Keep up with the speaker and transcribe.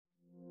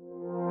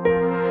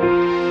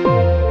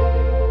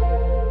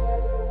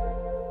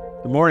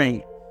Good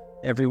morning,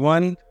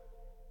 everyone.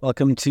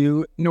 Welcome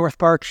to North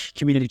Park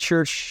Community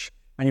Church.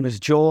 My name is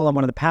Joel. I'm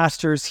one of the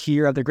pastors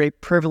here. I have the great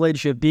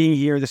privilege of being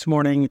here this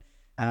morning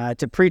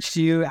to preach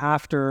to you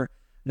after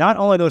not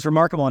only those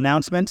remarkable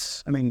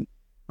announcements. I mean,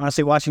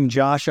 honestly, watching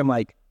Josh, I'm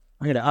like,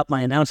 I'm going to up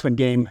my announcement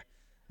game.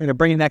 I'm going to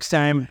bring it next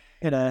time.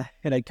 I'm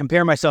going to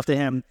compare myself to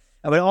him.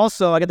 But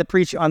also, I get to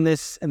preach on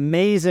this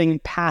amazing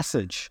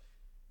passage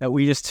that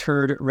we just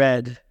heard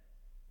read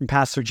from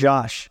Pastor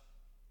Josh.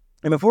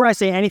 And before I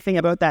say anything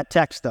about that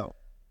text, though,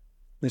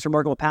 this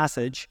remarkable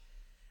passage,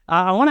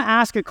 I want to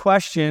ask a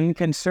question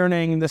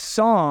concerning the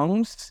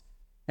songs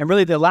and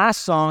really the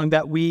last song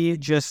that we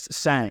just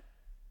sang.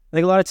 I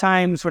think a lot of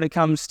times when it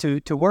comes to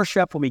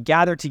worship, when we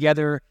gather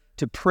together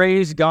to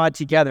praise God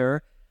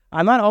together,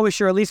 I'm not always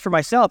sure, at least for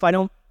myself, I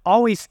don't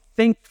always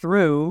think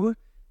through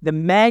the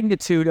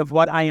magnitude of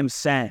what I am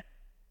saying.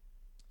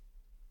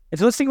 And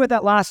so let's think about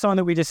that last song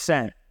that we just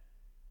sang.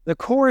 The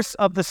chorus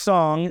of the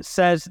song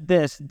says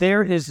this: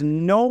 there is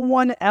no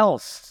one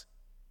else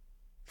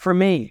for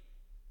me,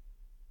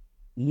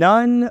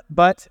 none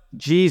but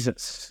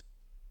Jesus.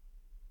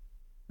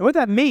 And what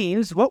that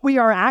means, what we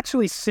are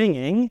actually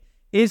singing,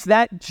 is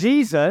that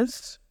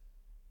Jesus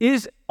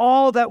is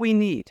all that we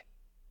need.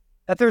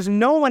 That there's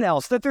no one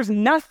else, that there's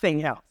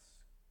nothing else.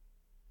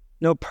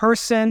 No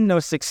person,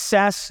 no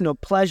success, no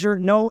pleasure,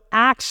 no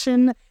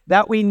action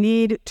that we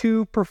need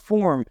to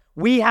perform.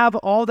 We have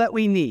all that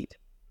we need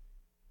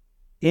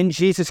in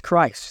Jesus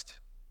Christ.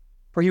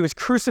 For he was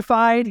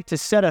crucified to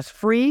set us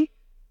free,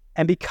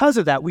 and because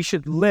of that, we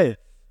should live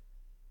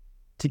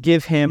to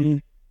give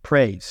him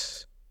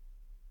praise.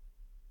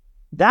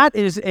 That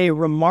is a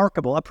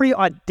remarkable, a pretty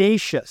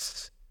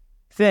audacious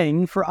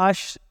thing for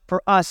us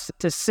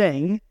to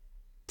sing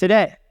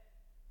today.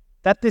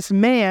 That this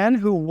man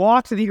who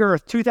walked the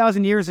earth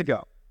 2,000 years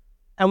ago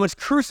and was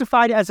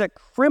crucified as a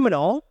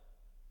criminal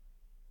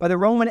by the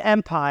Roman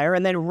Empire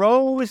and then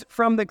rose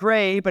from the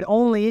grave, but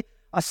only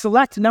a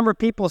select number of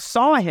people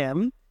saw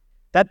him,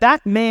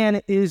 that man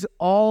is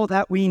all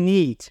that we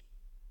need.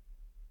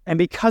 And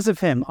because of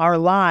him, our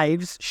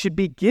lives should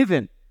be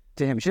given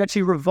to him, should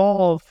actually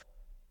revolve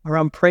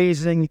around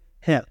praising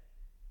him.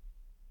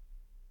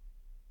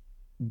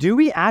 Do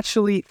we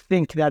actually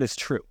think that is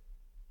true?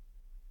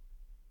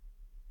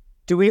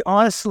 Do we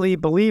honestly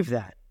believe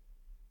that?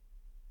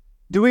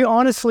 Do we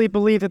honestly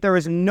believe that there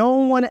is no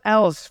one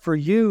else for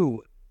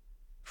you,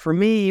 for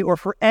me, or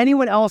for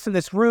anyone else in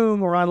this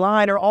room or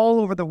online or all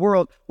over the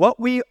world? What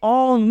we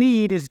all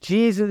need is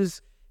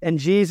Jesus and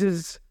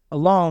Jesus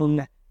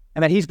alone,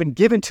 and that he's been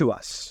given to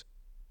us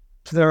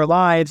so that our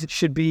lives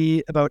should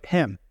be about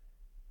him.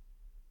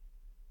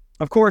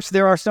 Of course,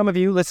 there are some of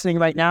you listening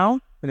right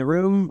now in the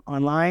room,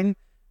 online,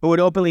 who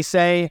would openly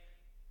say,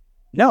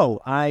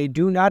 no, I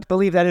do not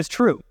believe that is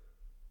true.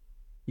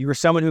 You are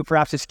someone who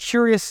perhaps is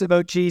curious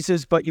about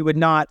Jesus, but you would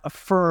not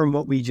affirm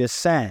what we just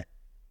said.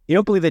 You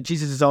don't believe that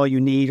Jesus is all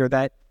you need or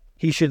that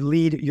he should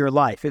lead your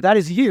life. If that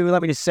is you,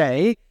 let me just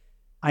say,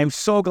 I'm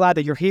so glad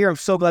that you're here. I'm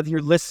so glad that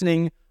you're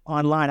listening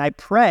online. I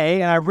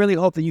pray and I really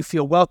hope that you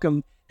feel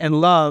welcome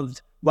and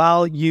loved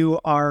while you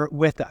are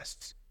with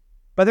us.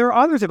 But there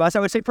are others of us,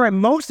 I would say probably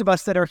most of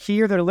us that are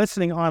here, that are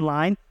listening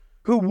online,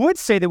 who would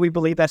say that we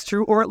believe that's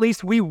true, or at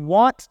least we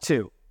want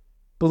to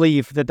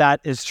believe that that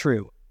is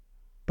true.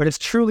 But it's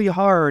truly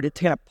hard to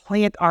kind of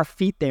plant our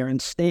feet there and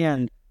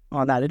stand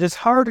on that. It is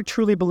hard to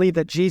truly believe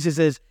that Jesus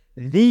is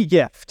the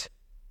gift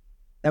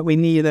that we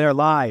need in our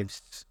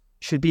lives.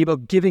 Should be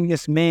about giving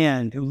this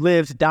man who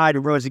lived, died,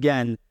 and rose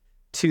again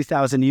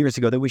 2,000 years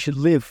ago, that we should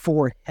live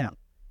for him.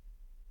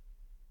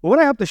 What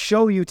I hope to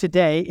show you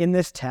today in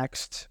this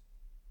text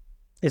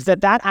is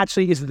that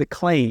actually is the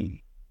claim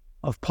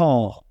of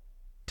Paul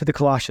to the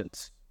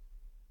Colossians.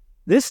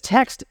 This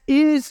text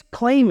is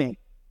claiming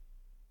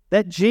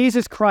that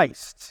Jesus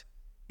Christ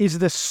is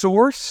the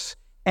source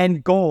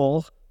and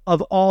goal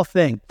of all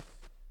things.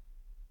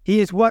 He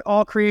is what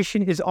all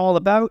creation is all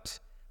about,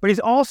 but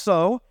he's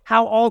also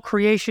how all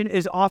creation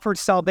is offered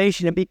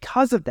salvation. And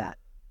because of that,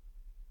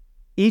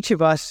 each of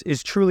us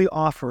is truly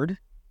offered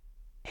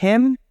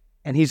him,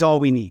 and he's all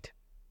we need.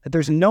 That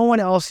there's no one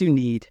else you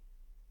need.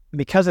 And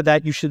because of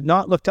that, you should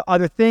not look to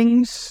other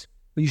things,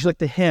 but you should look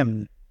to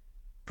him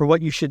for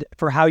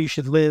how you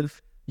should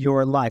live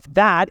your life.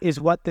 That is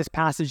what this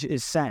passage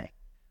is saying.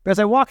 But as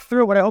I walk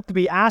through, what I hope to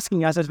be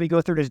asking us as we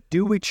go through it is,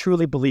 do we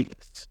truly believe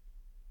this?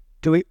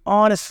 Do we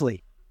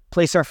honestly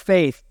place our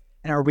faith,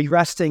 and are we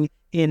resting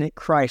in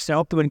Christ? And I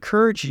hope to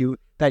encourage you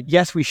that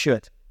yes, we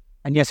should,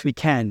 and yes, we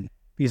can,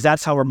 because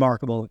that's how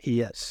remarkable he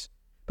is.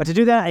 But to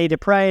do that, I need to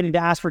pray, I need to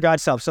ask for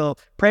God's help. So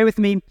pray with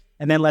me,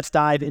 and then let's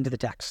dive into the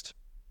text.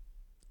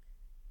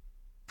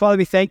 Father,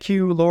 we thank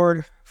you,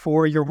 Lord,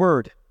 for your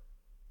word.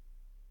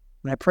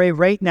 And I pray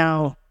right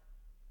now,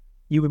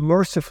 you would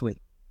mercifully,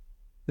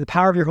 the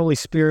power of your Holy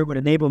Spirit, would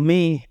enable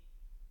me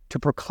to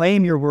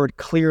proclaim your word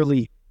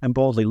clearly and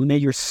boldly. May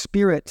your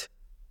Spirit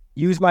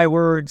use my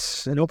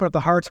words and open up the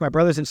hearts of my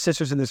brothers and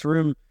sisters in this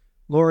room,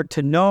 Lord,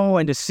 to know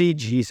and to see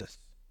Jesus.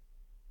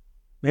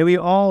 May we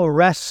all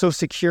rest so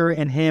secure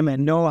in him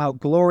and know how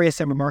glorious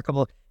and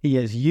remarkable he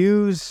is.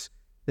 Use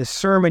this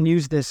sermon,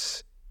 use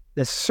this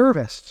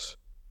service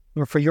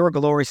for your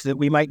glory so that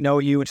we might know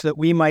you and so that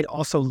we might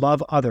also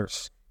love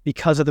others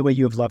because of the way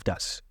you have loved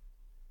us.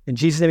 In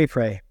Jesus' name we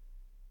pray.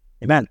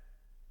 Amen.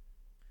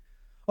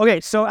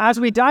 Okay, so as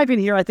we dive in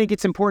here, I think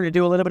it's important to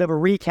do a little bit of a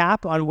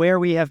recap on where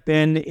we have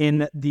been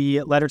in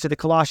the letter to the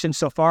Colossians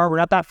so far. We're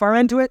not that far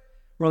into it.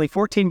 We're only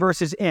 14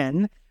 verses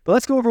in, but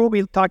let's go over what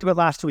we talked about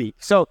last week.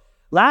 So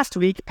last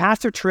week,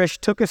 Pastor Trish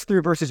took us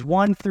through verses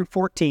 1 through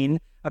 14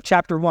 of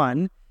chapter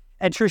 1,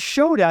 and Trish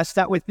showed us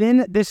that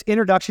within this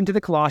introduction to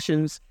the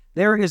Colossians,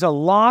 there is a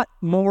lot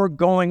more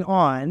going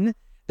on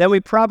than we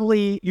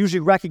probably usually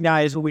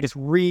recognize when we just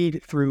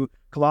read through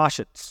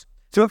Colossians.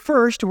 So at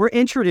first, we're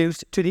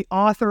introduced to the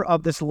author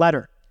of this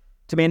letter.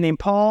 It's a man named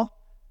Paul,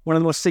 one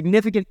of the most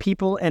significant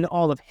people in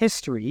all of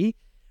history,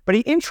 but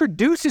he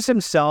introduces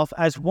himself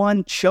as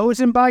one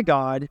chosen by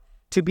God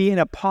to be an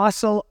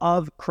apostle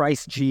of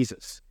Christ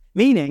Jesus,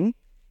 meaning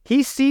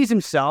he sees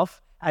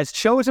himself as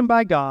chosen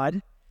by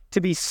God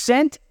to be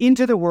sent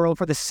into the world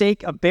for the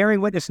sake of bearing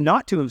witness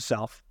not to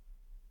himself,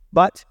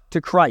 but to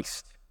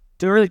Christ,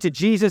 to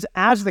Jesus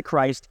as the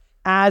Christ,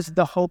 as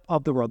the hope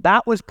of the world.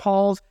 That was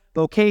Paul's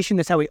vocation.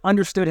 That's how he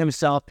understood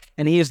himself,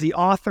 and he is the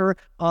author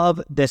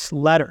of this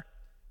letter.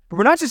 But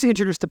we're not just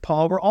introduced to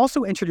Paul, we're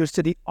also introduced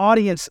to the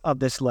audience of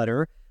this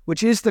letter,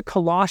 which is the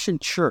Colossian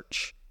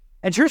church.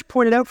 And Church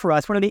pointed out for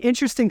us, one of the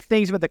interesting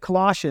things about the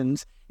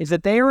Colossians is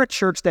that they are a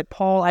church that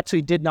Paul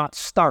actually did not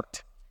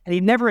start, and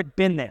he never had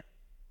been there,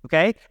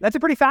 okay? That's a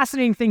pretty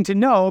fascinating thing to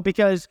know,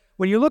 because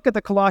when you look at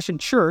the Colossian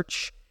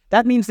church,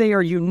 that means they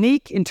are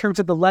unique in terms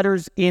of the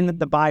letters in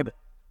the Bible.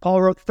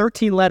 Paul wrote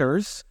 13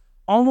 letters.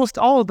 Almost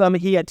all of them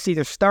he had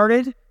either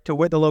started to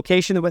where the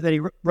location that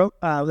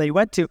he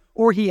went to,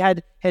 or he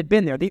had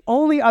been there. The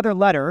only other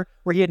letter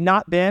where he had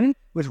not been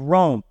was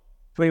Rome.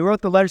 So when he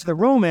wrote the letters to the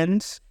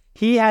Romans,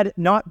 he had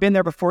not been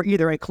there before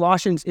either, and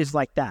Colossians is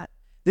like that.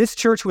 This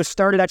church was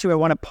started actually by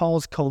one of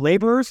Paul's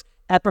co-laborers,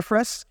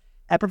 Epaphras.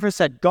 Epaphras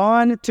had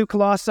gone to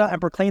Colossae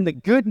and proclaimed the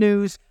good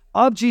news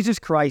of Jesus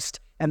Christ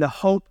and the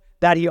hope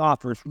that he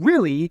offers.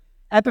 Really,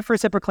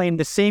 Epaphras had proclaimed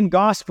the same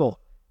gospel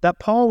that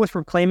Paul was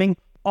proclaiming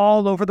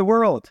all over the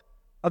world,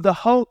 of the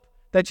hope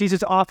that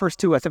Jesus offers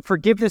to us, of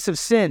forgiveness of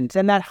sins.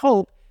 And that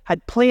hope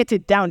had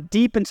planted down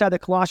deep inside the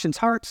Colossians'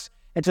 hearts.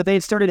 And so they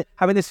had started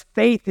having this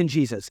faith in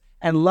Jesus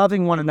and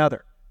loving one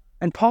another.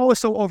 And Paul was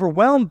so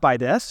overwhelmed by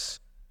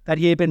this that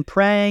he had been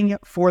praying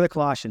for the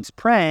Colossians,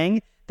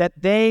 praying that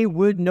they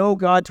would know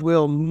God's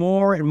will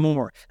more and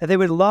more, that they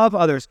would love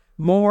others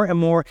more and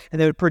more,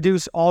 and they would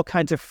produce all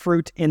kinds of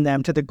fruit in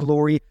them to the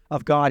glory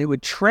of God, who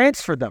would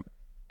transfer them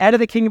out of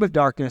the kingdom of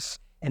darkness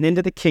and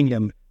into the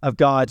kingdom of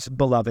God's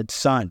beloved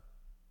Son.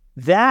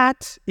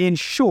 That, in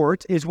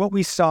short, is what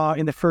we saw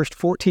in the first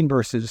 14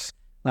 verses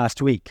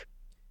last week.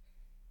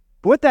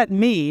 But what that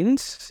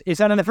means is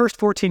that in the first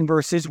 14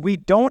 verses, we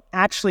don't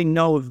actually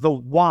know the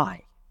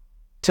why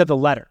to the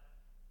letter.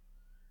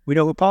 We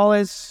know who Paul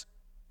is.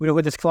 We know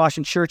who this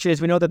Colossian church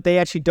is. We know that they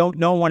actually don't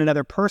know one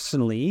another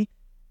personally,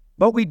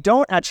 but we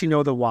don't actually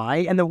know the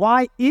why. And the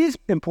why is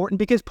important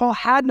because Paul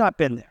had not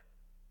been there.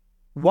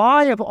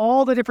 Why, of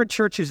all the different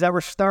churches that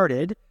were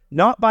started,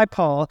 not by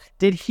Paul,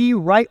 did he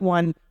write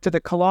one to the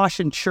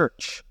Colossian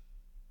church?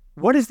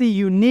 What is the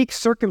unique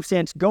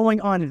circumstance going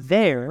on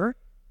there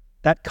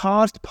that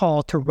caused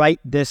Paul to write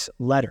this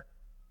letter?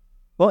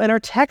 Well, in our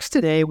text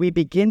today, we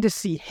begin to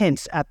see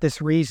hints at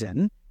this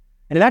reason,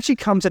 and it actually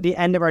comes at the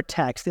end of our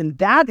text, and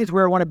that is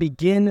where I want to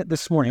begin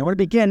this morning. I want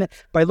to begin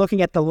by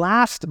looking at the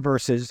last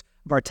verses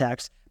of our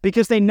text,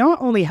 because they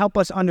not only help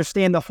us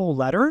understand the whole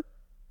letter,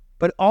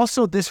 but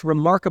also this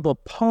remarkable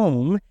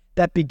poem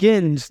that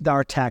begins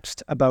our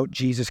text about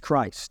Jesus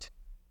Christ.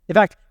 In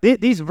fact,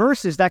 these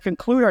verses that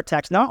conclude our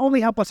text not only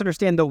help us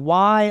understand the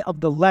why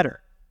of the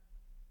letter,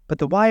 but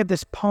the why of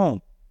this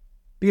poem.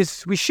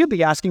 Because we should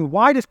be asking,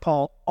 why does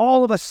Paul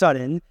all of a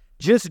sudden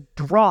just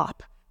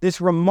drop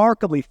this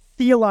remarkably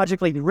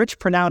theologically rich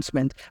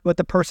pronouncement about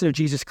the person of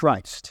Jesus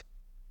Christ?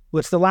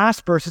 Well, it's the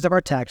last verses of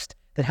our text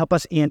that help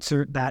us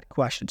answer that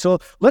question. So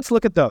let's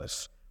look at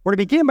those. We're going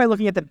to begin by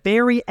looking at the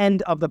very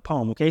end of the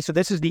poem, okay? So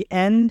this is the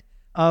end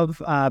of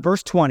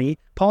verse 20.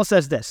 Paul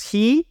says this: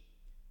 He,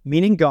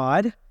 meaning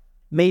God,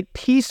 made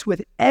peace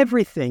with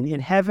everything in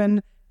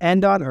heaven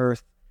and on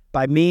earth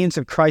by means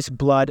of Christ's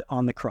blood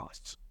on the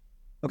cross.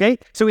 Okay?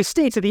 So he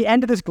states at the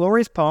end of this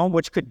glorious poem,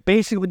 which could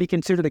basically be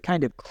considered a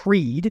kind of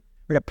creed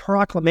or a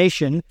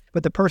proclamation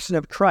with the person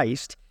of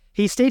Christ,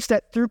 he states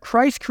that through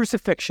Christ's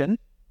crucifixion,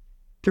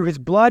 through his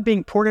blood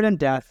being poured out in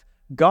death,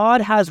 God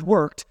has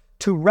worked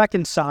to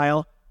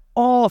reconcile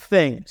all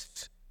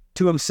things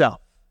to himself.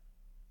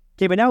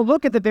 Okay, but now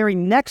look at the very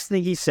next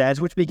thing he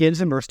says, which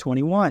begins in verse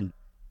 21.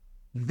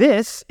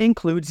 This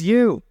includes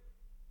you,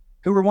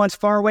 who were once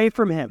far away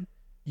from him.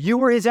 You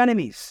were his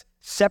enemies,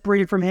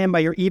 separated from him by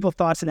your evil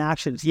thoughts and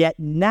actions. Yet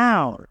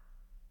now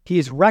he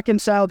has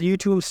reconciled you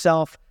to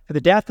himself through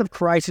the death of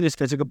Christ in his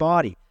physical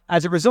body.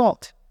 As a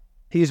result,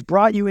 he has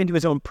brought you into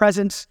his own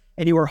presence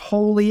and you are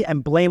holy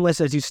and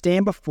blameless as you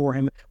stand before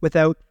him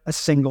without a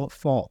single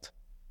fault.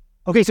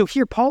 Okay, so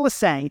here Paul is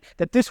saying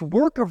that this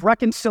work of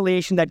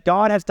reconciliation that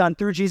God has done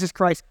through Jesus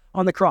Christ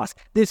on the cross,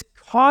 this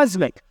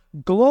cosmic,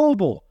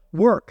 global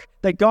work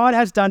that God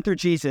has done through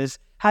Jesus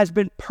has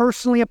been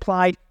personally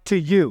applied to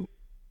you.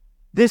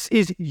 This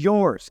is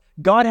yours.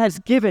 God has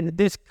given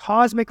this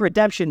cosmic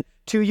redemption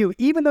to you,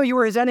 even though you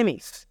were his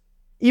enemies,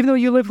 even though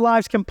you lived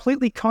lives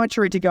completely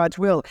contrary to God's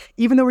will,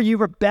 even though you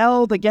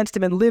rebelled against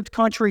him and lived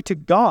contrary to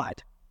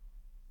God.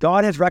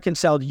 God has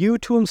reconciled you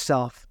to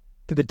himself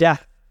through the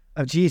death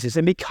of Jesus.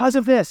 And because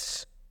of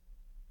this,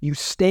 you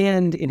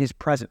stand in his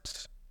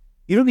presence.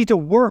 You don't need to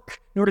work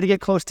in order to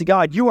get close to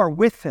God. You are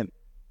with him.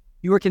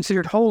 You are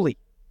considered holy.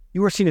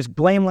 You are seen as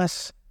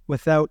blameless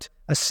without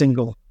a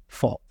single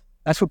fault.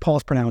 That's what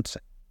Paul's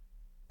pronouncing.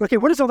 Okay,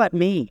 what does all that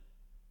mean?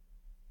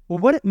 Well,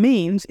 what it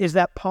means is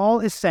that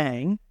Paul is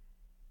saying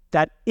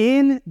that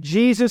in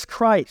Jesus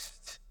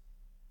Christ,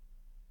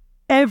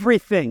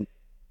 everything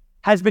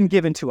has been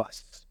given to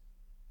us.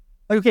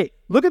 Okay,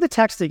 look at the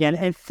text again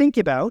and think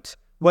about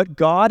what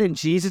God and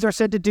Jesus are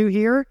said to do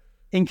here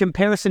in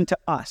comparison to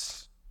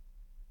us.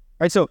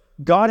 All right, so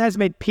God has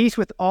made peace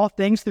with all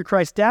things through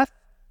Christ's death,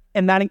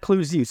 and that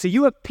includes you. So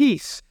you have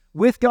peace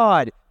with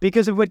God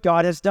because of what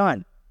God has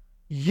done.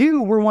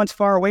 You were once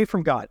far away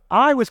from God.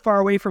 I was far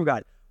away from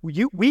God.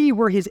 We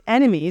were his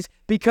enemies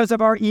because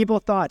of our evil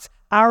thoughts,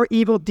 our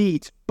evil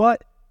deeds.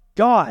 But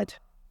God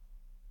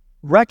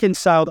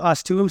reconciled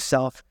us to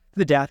himself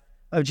through the death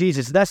of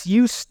Jesus. Thus,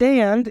 you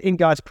stand in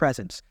God's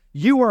presence.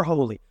 You are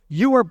holy.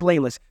 You are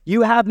blameless.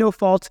 You have no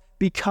faults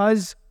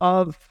because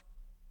of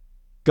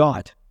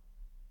God,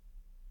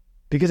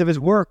 because of his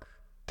work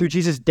through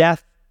Jesus'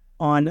 death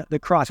on the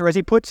cross. Or as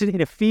he puts it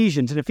in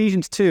Ephesians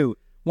 2,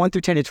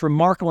 1-10, it's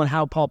remarkable in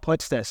how Paul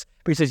puts this.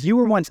 But he says, you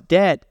were once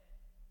dead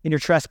in your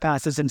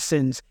trespasses and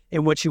sins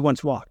in which you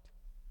once walked.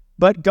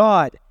 But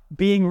God,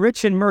 being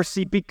rich in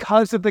mercy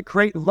because of the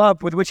great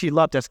love with which he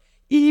loved us,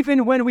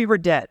 even when we were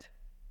dead,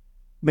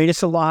 made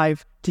us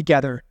alive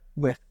together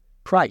with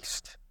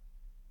Christ.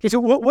 Okay, so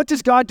what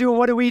does God do and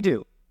what do we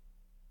do?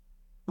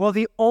 Well,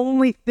 the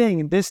only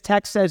thing this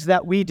text says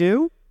that we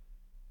do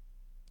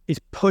is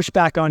push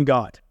back on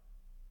God.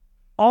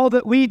 All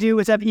that we do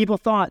is have evil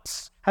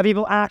thoughts, have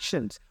evil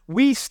actions.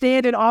 We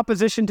stand in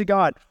opposition to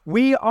God.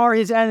 We are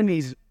his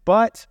enemies,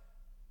 but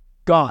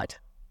God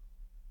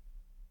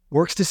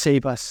works to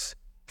save us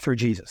through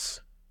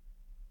Jesus.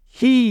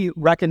 He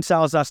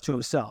reconciles us to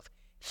himself.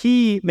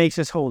 He makes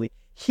us holy.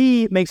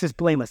 He makes us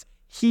blameless.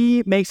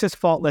 He makes us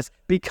faultless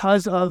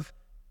because of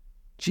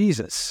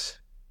Jesus.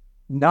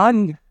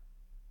 None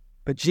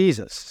but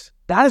Jesus.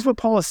 That is what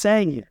Paul is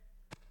saying here.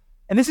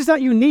 And this is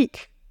not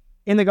unique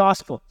in the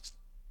Gospels.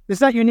 This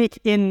is not unique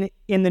in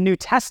the New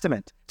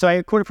Testament. So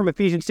I quoted from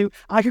Ephesians 2.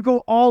 I could go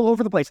all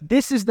over the place.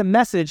 This is the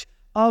message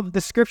of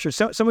the Scripture.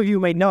 So some of you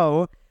may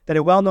know that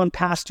a well-known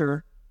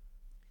pastor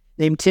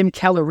named Tim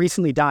Keller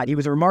recently died. He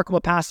was a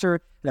remarkable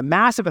pastor and a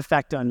massive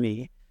effect on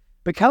me.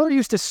 But Keller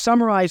used to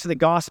summarize the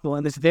gospel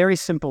in this very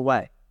simple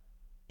way.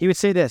 He would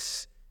say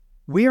this: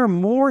 we are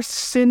more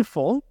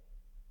sinful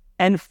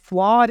and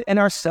flawed in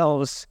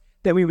ourselves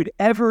than we would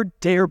ever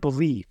dare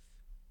believe.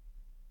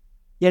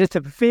 Yet at the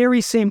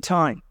very same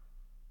time,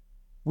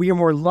 we are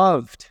more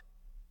loved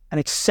and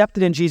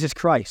accepted in Jesus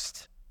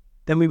Christ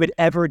than we would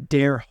ever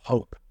dare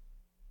hope.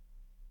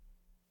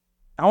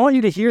 I want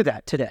you to hear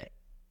that today.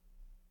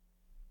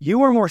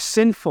 You are more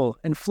sinful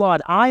and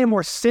flawed. I am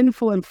more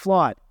sinful and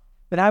flawed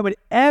than I would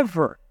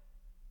ever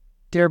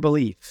dare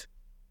believe.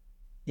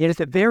 Yet at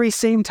the very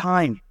same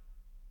time,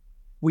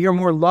 we are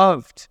more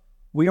loved,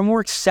 we are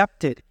more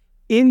accepted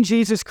in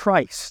Jesus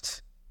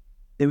Christ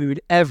than we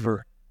would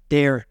ever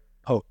dare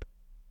hope.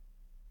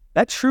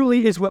 That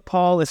truly is what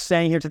Paul is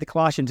saying here to the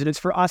Colossians, and it's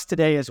for us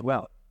today as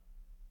well.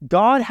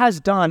 God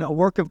has done a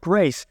work of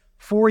grace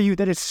for you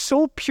that is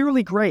so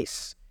purely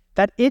grace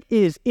that it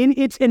is in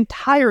its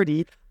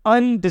entirety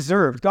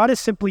undeserved. God has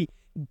simply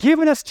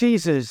given us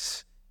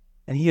Jesus,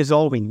 and he is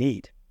all we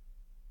need.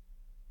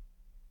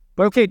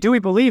 But okay, do we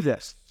believe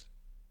this?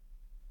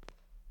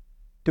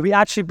 Do we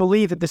actually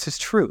believe that this is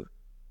true?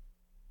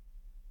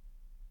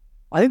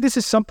 I think this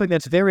is something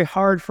that's very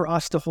hard for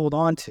us to hold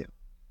on to.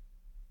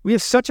 We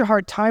have such a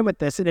hard time with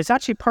this, and it's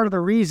actually part of the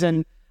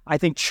reason I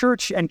think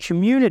church and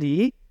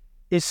community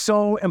is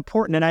so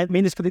important. And I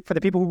mean this for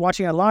the people who are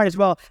watching online as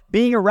well.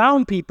 Being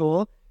around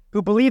people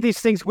who believe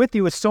these things with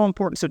you is so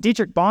important. So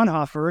Dietrich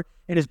Bonhoeffer,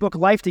 in his book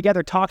Life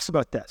Together, talks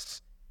about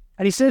this.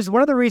 And he says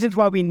one of the reasons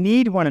why we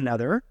need one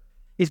another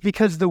is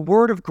because the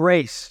word of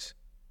grace,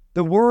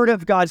 the word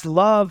of God's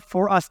love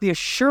for us, the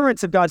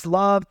assurance of God's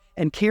love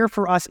and care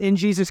for us in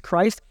Jesus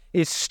Christ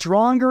is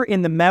stronger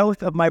in the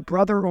mouth of my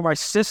brother or my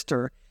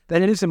sister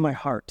than it is in my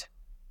heart.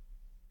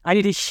 I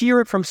need to hear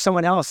it from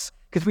someone else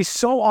because we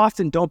so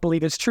often don't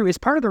believe it's true. It's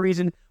part of the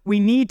reason we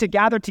need to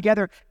gather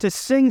together to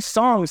sing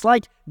songs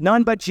like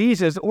None But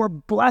Jesus or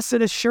Blessed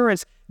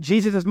Assurance,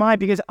 Jesus is Mine,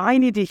 because I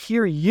need to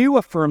hear you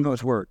affirm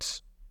those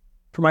words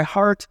for my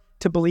heart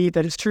to believe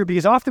that it's true,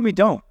 because often we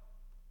don't.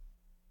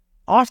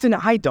 Often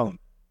I don't.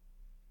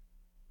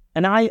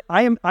 And I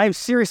am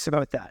serious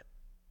about that.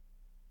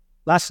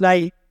 Last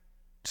night,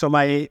 so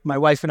my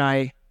wife and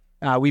I,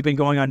 we've been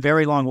going on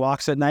very long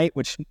walks at night,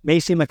 which may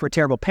seem like we're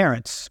terrible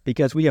parents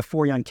because we have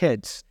 4 young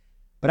kids.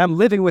 But I'm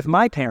living with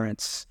my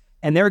parents,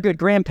 and they're good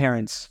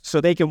grandparents,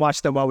 so they can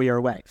watch them while we are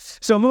away.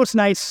 So most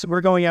nights,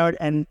 we're going out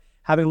and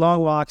having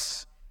long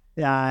walks.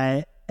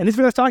 And this is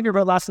what I was talking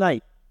about last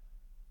night,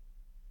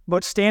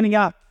 about standing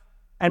up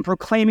and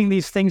proclaiming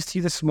these things to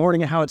you this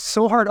morning and how it's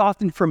so hard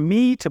often for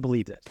me to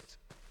believe this.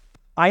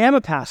 I am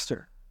a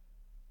pastor,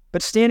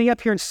 but standing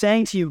up here and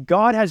saying to you,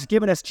 God has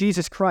given us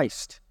Jesus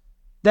Christ,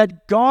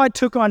 that God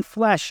took on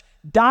flesh,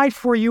 died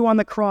for you on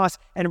the cross,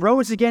 and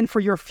rose again for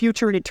your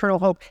future and eternal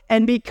hope.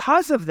 And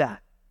because of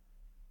that,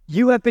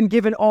 you have been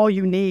given all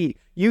you need.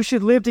 You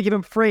should live to give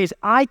him praise.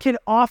 I can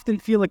often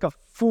feel like a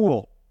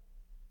fool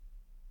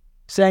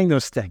saying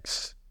those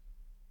things.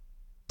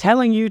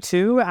 Telling you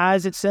to,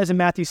 as it says in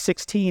Matthew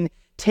 16,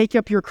 take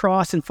up your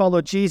cross and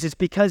follow Jesus,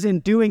 because in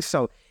doing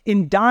so,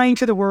 in dying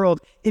to the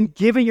world, in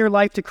giving your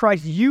life to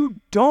Christ, you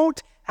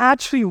don't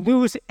actually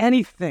lose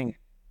anything,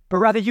 but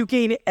rather you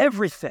gain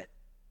everything.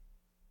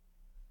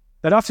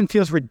 That often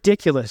feels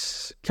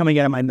ridiculous coming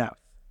out of my mouth,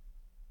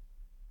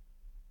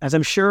 as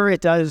I'm sure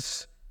it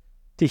does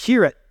to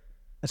hear it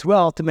as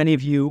well to many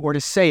of you, or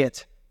to say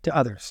it to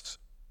others.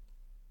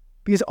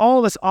 Because all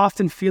of us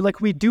often feel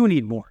like we do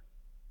need more,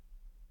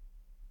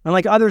 and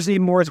like others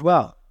need more as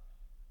well.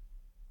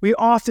 We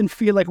often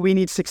feel like we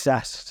need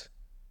success,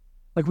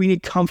 like we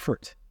need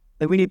comfort,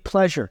 like we need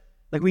pleasure,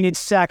 like we need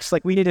sex,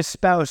 like we need a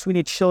spouse, we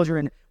need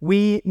children.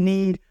 We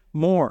need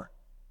more.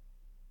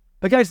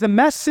 But guys, the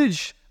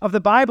message of the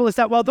Bible is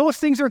that while those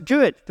things are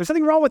good, there's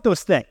nothing wrong with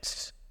those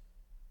things.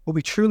 What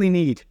we truly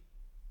need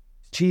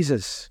is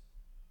Jesus,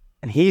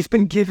 and he's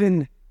been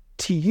given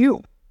to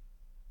you.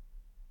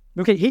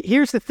 Okay,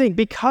 here's the thing.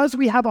 Because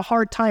we have a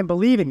hard time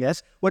believing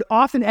this, what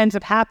often ends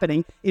up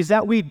happening is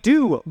that we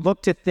do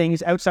look to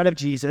things outside of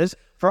Jesus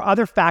for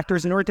other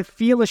factors in order to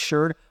feel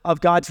assured of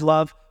God's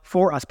love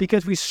for us.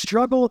 Because we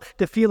struggle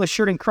to feel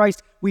assured in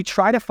Christ, we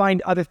try to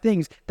find other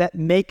things that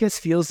make us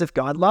feel as if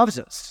God loves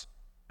us.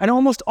 And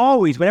almost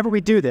always, whenever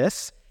we do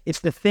this, it's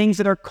the things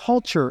that our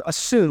culture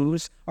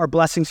assumes are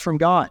blessings from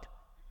God.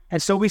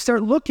 And so we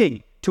start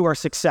looking to our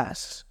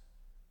success,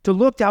 to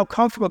look to how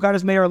comfortable God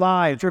has made our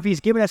lives, or if he's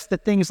given us the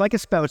things like a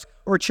spouse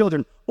or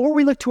children, or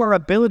we look to our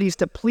abilities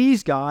to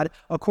please God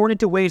according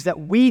to ways that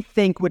we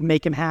think would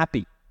make him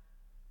happy.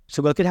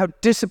 So we look at how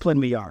disciplined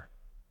we are,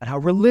 and how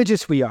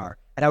religious we are,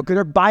 and how good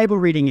our Bible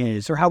reading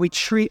is, or how we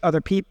treat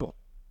other people.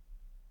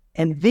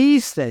 And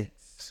these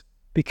things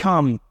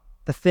become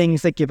the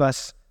things that give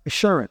us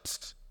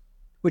assurance,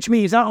 which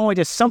means not only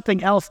does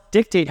something else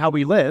dictate how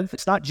we live,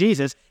 it's not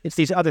Jesus, it's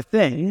these other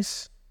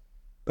things,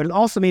 but it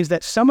also means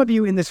that some of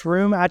you in this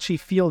room actually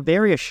feel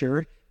very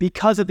assured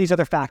because of these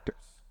other factors.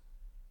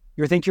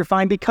 You think you're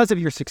fine because of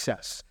your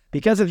success,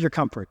 because of your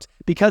comfort,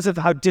 because of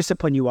how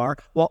disciplined you are,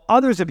 while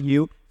others of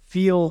you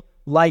feel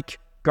like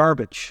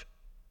garbage.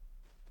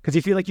 Because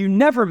you feel like you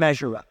never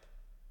measure up.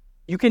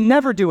 You can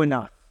never do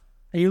enough.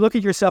 And you look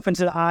at yourself and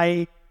say,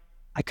 I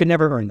could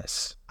never earn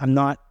this. I'm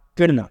not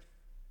good enough.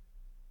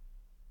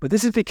 But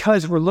this is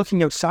because we're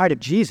looking outside of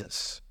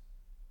Jesus.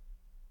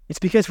 It's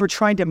because we're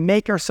trying to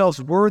make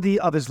ourselves worthy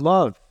of his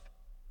love.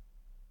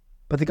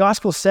 But the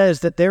gospel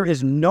says that there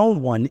is no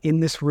one in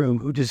this room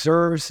who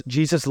deserves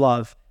Jesus'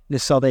 love and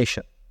his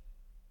salvation.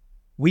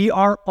 We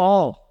are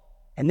all,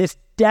 and this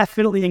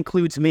definitely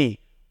includes me,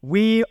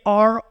 we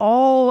are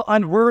all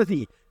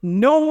unworthy.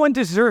 No one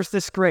deserves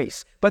this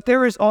grace, but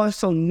there is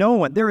also no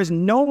one. There is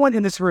no one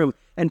in this room.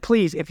 And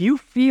please, if you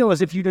feel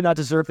as if you do not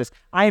deserve this,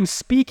 I am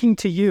speaking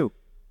to you.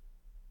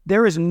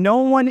 There is no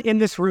one in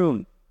this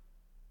room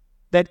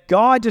that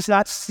God does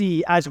not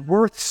see as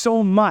worth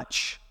so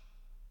much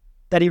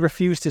that he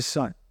refused his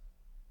son.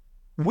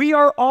 We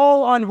are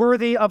all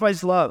unworthy of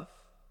his love,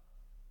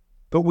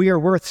 but we are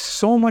worth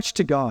so much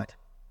to God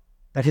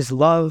that his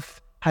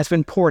love has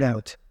been poured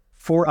out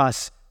for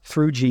us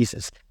through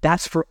Jesus.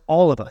 That's for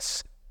all of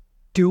us.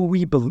 Do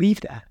we believe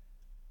that?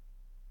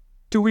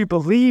 Do we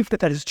believe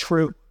that that is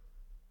true?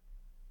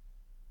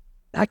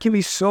 That can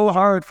be so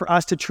hard for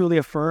us to truly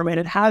affirm, and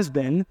it has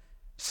been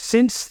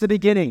since the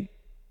beginning.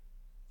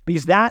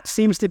 Because that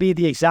seems to be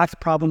the exact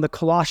problem the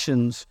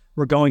Colossians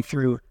were going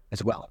through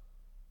as well.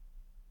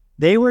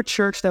 They were a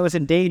church that was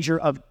in danger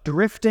of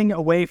drifting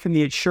away from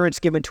the assurance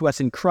given to us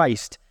in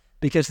Christ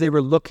because they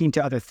were looking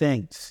to other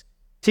things.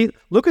 See,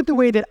 look at the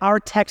way that our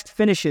text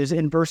finishes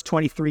in verse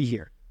 23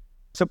 here.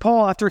 So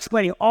Paul, after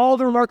explaining all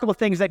the remarkable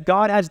things that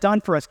God has done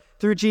for us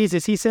through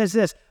Jesus, he says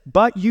this,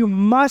 but you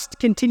must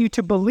continue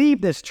to believe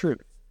this truth.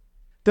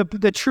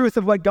 The truth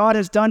of what God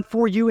has done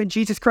for you in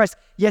Jesus Christ.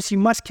 Yes, you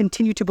must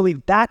continue to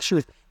believe that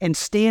truth and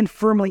stand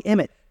firmly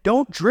in it.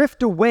 Don't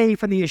drift away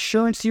from the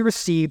assurance you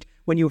received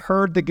when you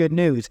heard the good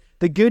news.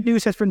 The good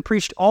news has been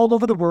preached all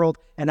over the world,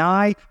 and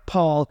I,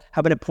 Paul,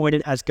 have been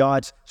appointed as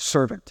God's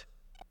servant.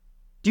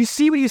 Do you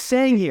see what he's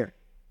saying here?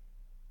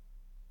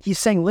 He's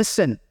saying,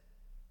 listen,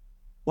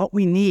 what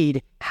we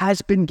need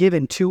has been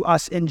given to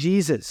us in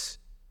Jesus.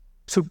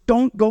 So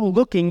don't go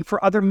looking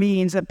for other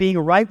means of being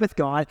right with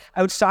God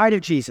outside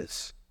of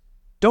Jesus.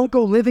 Don't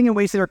go living in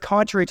ways that are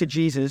contrary to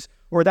Jesus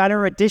or that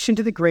are in addition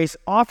to the grace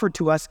offered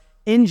to us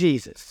in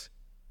Jesus.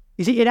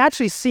 You see, it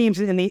actually seems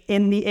in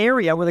the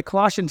area where the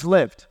Colossians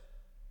lived,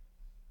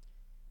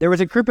 there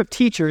was a group of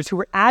teachers who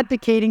were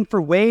advocating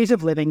for ways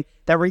of living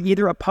that were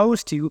either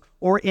opposed to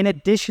or in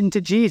addition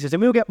to Jesus.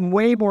 And we'll get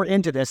way more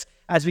into this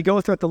as we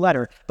go throughout the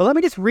letter. But let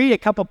me just read a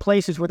couple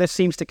places where this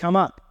seems to come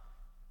up.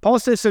 Paul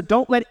says, so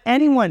don't let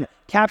anyone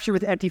capture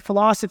with empty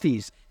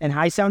philosophies and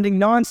high-sounding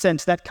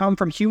nonsense that come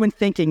from human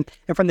thinking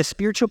and from the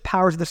spiritual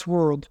powers of this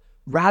world,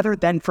 rather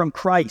than from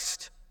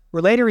Christ. Or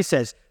later he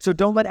says, so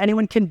don't let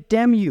anyone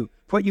condemn you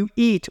for what you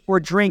eat or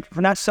drink,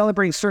 for not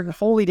celebrating certain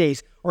holy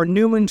days or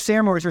new moon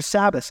ceremonies or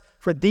Sabbaths,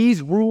 for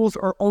these rules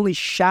are only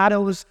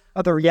shadows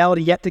of the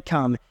reality yet to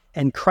come,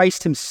 and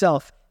Christ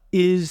himself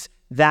is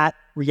that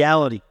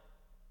reality.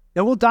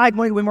 Now we'll dive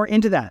way more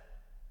into that.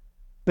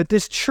 But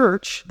this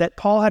church that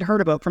Paul had heard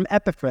about from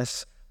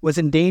Ephesus was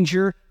in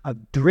danger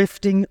of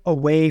drifting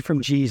away from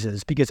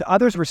Jesus because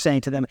others were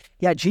saying to them,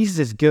 yeah, Jesus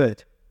is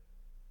good,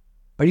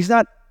 but he's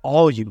not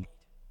all you need.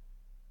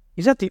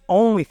 He's not the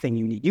only thing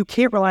you need. You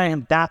can't rely on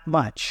him that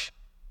much.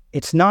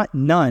 It's not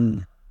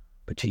none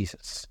but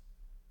Jesus.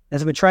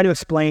 As I've been trying to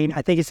explain,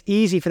 I think it's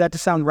easy for that to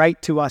sound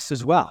right to us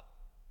as well.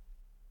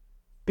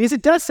 Because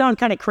it does sound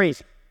kind of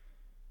crazy,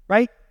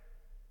 right?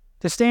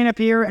 To stand up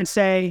here and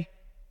say,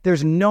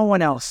 there's no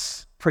one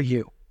else for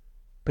you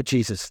but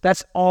Jesus.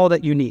 That's all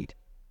that you need.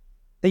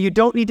 That you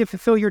don't need to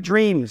fulfill your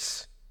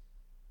dreams.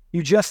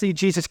 You just need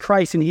Jesus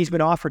Christ and he's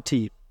been offered to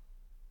you.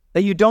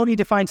 That you don't need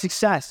to find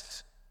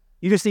success.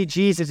 You just need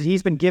Jesus and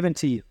he's been given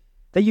to you.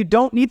 That you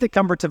don't need the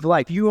comforts of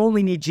life. You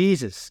only need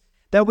Jesus.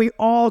 That we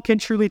all can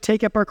truly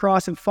take up our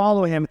cross and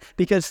follow him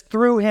because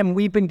through him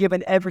we've been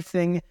given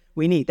everything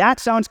we need.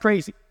 That sounds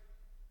crazy.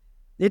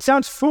 It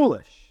sounds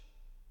foolish.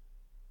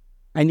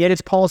 And yet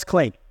it's Paul's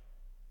claim.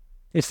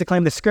 It's the claim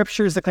of the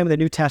scriptures, the claim of the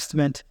New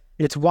Testament.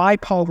 It's why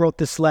Paul wrote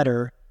this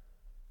letter,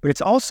 but it's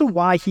also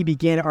why he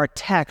began our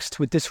text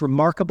with this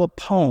remarkable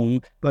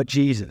poem about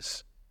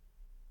Jesus.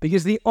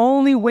 Because the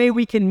only way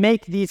we can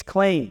make these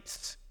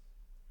claims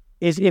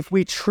is if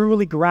we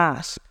truly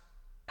grasp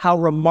how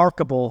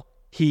remarkable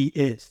he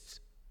is.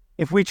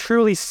 If we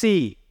truly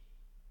see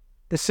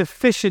the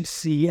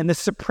sufficiency and the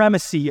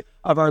supremacy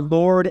of our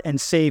Lord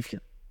and Savior.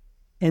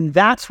 And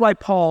that's why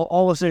Paul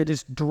all of a sudden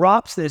just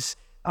drops this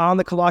on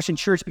the Colossian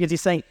church, because he's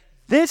saying,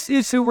 this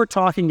is who we're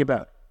talking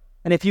about.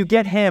 And if you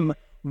get him,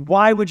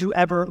 why would you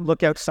ever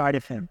look outside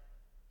of him?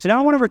 So now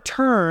I want to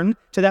return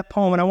to that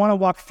poem and I want to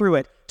walk through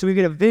it so we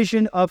get a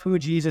vision of who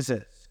Jesus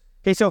is.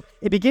 Okay, so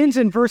it begins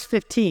in verse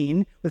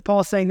 15 with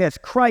Paul saying this,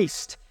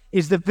 Christ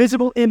is the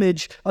visible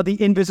image of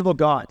the invisible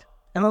God.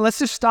 And let's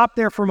just stop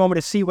there for a moment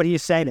to see what he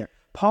is saying there.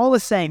 Paul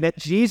is saying that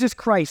Jesus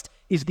Christ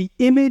is the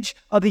image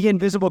of the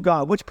invisible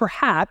God, which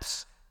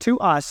perhaps to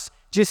us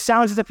just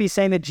sounds as if he's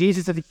saying that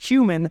Jesus is a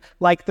human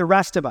like the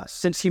rest of us,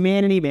 since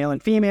humanity, male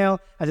and female,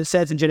 as it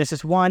says in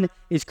Genesis 1,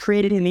 is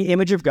created in the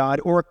image of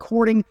God or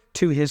according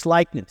to his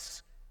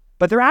likeness.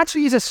 But there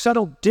actually is a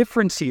subtle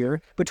difference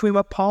here between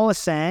what Paul is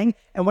saying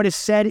and what is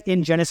said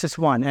in Genesis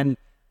 1. And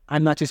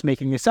I'm not just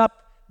making this up.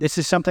 This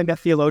is something that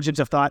theologians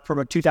have thought for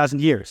about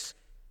 2,000 years.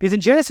 Because in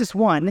Genesis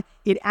 1,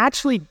 it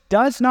actually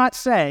does not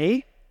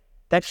say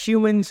that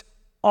humans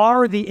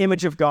are the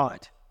image of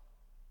God,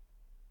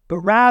 but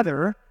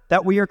rather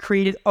that we are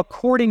created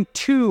according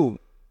to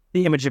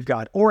the image of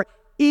God or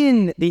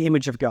in the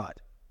image of God.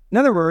 In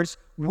other words,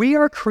 we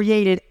are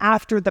created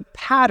after the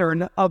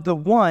pattern of the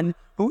one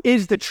who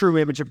is the true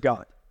image of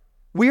God.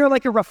 We are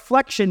like a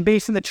reflection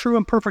based on the true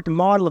and perfect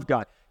model of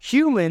God.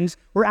 Humans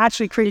were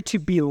actually created to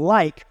be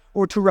like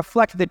or to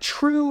reflect the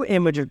true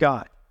image of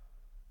God.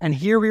 And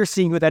here we are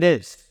seeing who that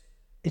is.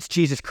 It's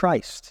Jesus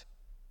Christ.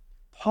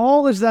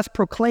 Paul is thus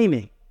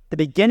proclaiming the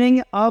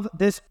beginning of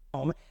this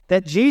poem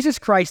that Jesus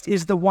Christ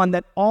is the one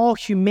that all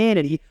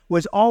humanity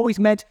was always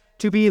meant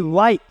to be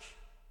like.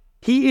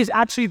 He is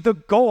actually the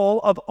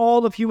goal of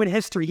all of human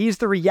history. He is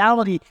the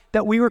reality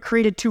that we were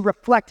created to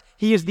reflect.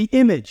 He is the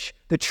image,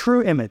 the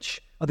true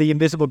image of the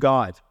invisible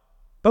God.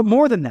 But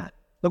more than that,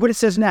 look what it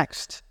says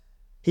next.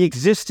 He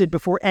existed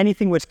before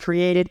anything was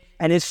created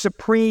and is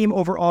supreme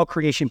over all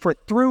creation. For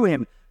through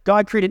him,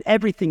 God created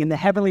everything in the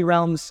heavenly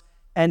realms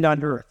and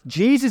on earth.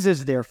 Jesus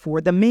is therefore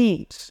the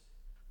means,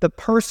 the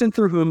person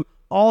through whom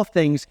all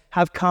things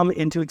have come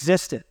into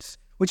existence,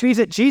 which means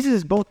that Jesus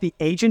is both the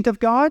agent of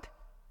God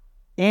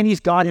and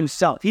he's God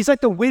himself. He's like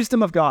the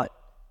wisdom of God.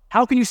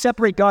 How can you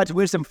separate God's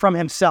wisdom from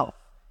himself?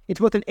 It's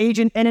both an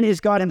agent and it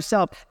is God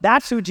himself.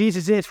 That's who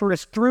Jesus is, for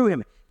us through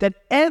him, that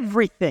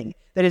everything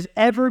that has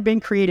ever been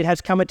created has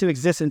come into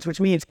existence,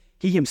 which means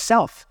he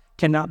himself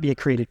cannot be a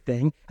created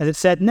thing. As it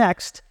said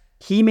next,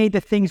 he made the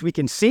things we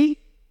can see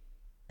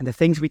and the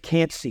things we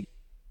can't see.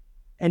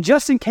 And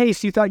just in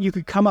case you thought you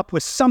could come up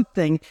with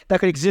something that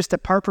could exist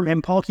apart from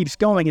him, Paul keeps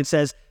going and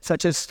says,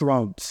 such as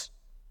thrones,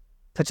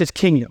 such as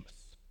kingdoms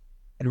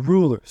and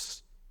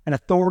rulers and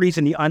authorities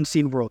in the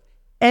unseen world.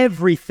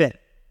 Everything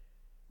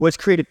was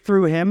created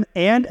through him,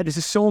 and this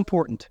is so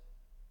important,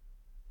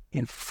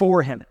 and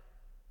for him.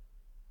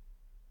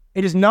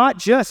 It is not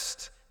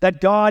just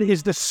that God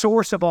is the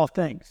source of all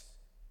things.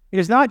 It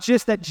is not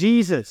just that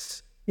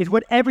Jesus is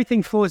what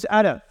everything flows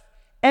out of.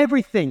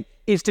 Everything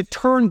is to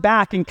turn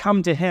back and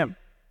come to him.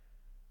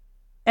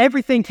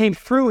 Everything came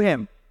through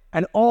him,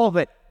 and all of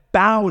it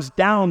bows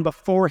down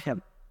before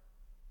him.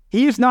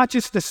 He is not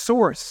just the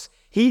source.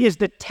 He is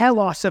the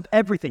telos of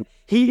everything.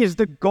 He is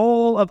the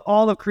goal of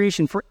all of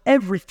creation for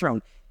every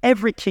throne,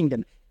 every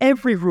kingdom,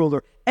 every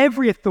ruler,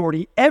 every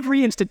authority,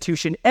 every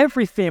institution,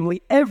 every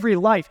family, every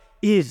life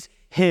is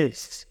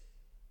his.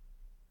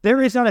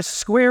 There is not a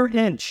square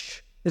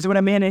inch. This is what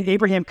a man named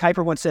Abraham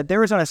Kuyper once said.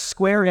 There is not a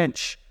square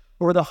inch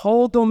over the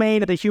whole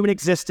domain of the human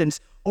existence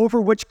over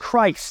which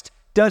Christ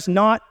does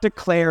not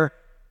declare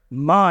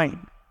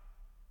mine.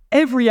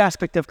 Every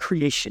aspect of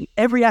creation,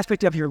 every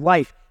aspect of your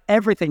life,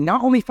 everything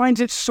not only finds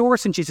its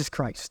source in Jesus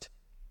Christ,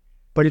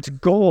 but its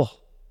goal.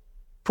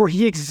 For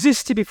he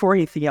existed before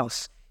anything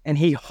else, and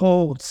he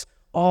holds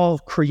all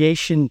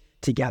creation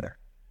together.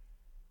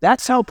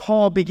 That's how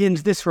Paul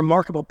begins this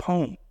remarkable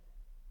poem.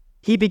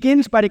 He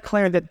begins by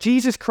declaring that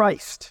Jesus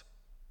Christ,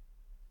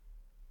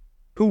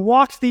 who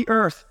walked the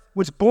earth,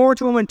 was born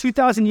to a woman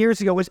 2,000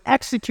 years ago, was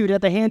executed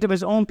at the hands of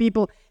his own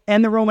people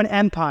and the Roman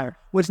Empire,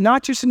 was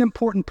not just an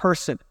important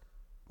person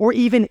or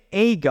even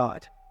a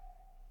God,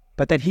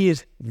 but that he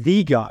is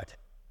the God.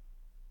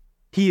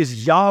 He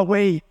is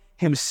Yahweh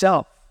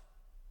himself.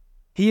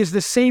 He is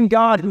the same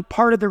God who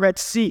parted the Red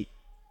Sea.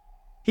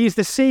 He is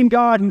the same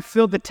God who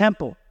filled the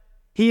temple.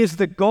 He is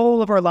the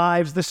goal of our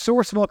lives, the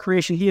source of all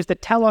creation. He is the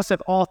telos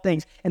of all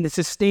things and the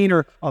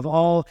sustainer of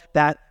all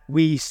that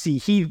we see.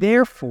 He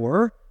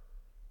therefore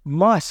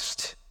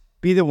must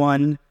be the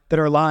one that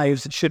our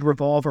lives should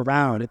revolve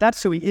around. If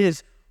that's who he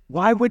is,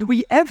 why would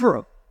we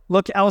ever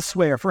look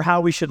elsewhere for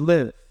how we should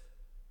live?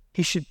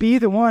 He should be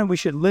the one we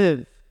should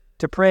live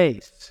to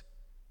praise.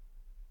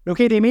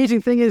 Okay, the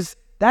amazing thing is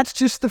that's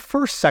just the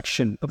first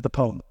section of the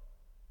poem.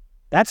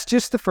 That's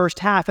just the first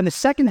half. And the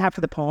second half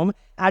of the poem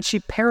actually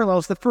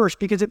parallels the first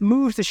because it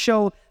moves to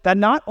show that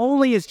not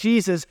only is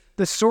Jesus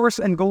the source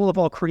and goal of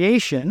all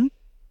creation,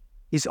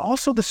 he's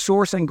also the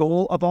source and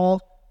goal of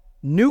all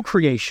new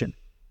creation.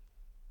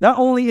 Not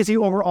only is he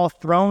over all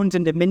thrones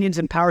and dominions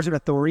and powers and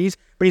authorities,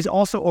 but he's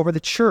also over the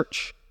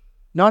church.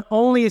 Not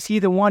only is he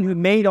the one who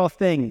made all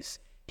things,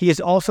 he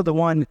is also the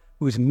one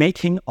who is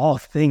making all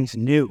things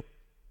new.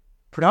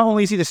 For not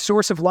only is he the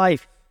source of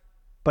life,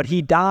 but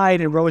he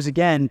died and rose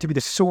again to be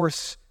the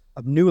source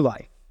of new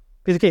life.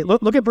 Because, okay,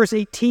 look at verse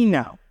 18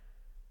 now.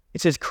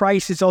 It says,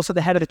 Christ is also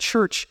the head of the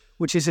church,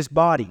 which is his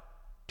body.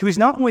 Who is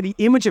not only the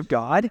image of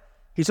God,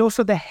 he's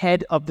also the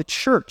head of the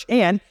church.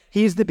 And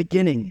he is the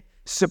beginning,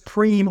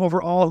 supreme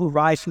over all who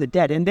rise from the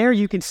dead. And there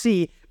you can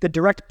see the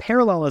direct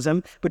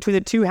parallelism between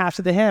the two halves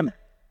of the hymn.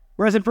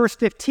 Whereas in verse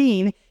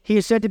 15, he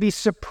is said to be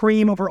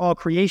supreme over all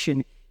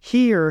creation.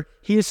 Here,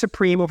 he is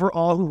supreme over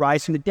all who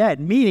rise from the dead.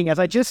 Meaning, as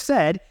I just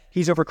said,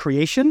 he's over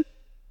creation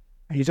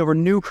and he's over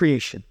new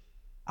creation.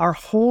 Our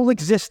whole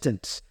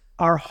existence,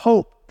 our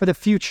hope for the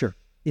future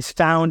is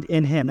found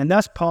in him. And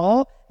thus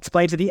Paul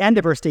explains at the end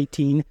of verse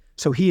 18,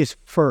 so he is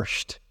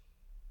first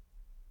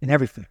in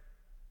everything.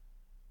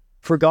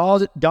 For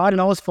God in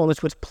all his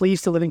fullness was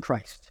pleased to live in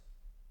Christ.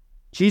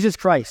 Jesus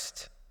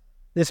Christ,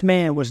 this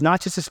man was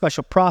not just a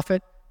special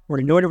prophet or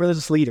an anointed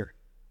religious leader.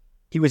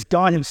 He was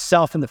God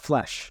himself in the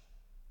flesh.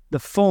 The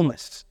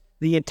fullness,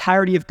 the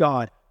entirety of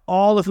God,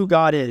 all of who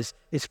God is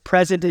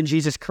present in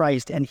Jesus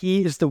Christ, and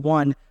he is the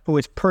one who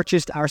has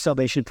purchased our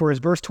salvation. For as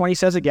verse 20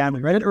 says again,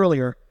 we read it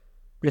earlier,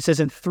 but it says,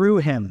 and through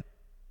him,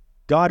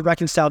 God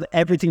reconciled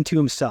everything to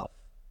himself.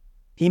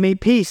 He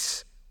made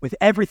peace with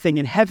everything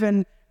in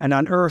heaven and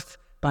on earth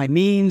by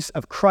means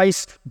of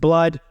Christ's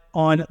blood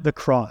on the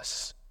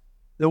cross.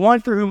 The one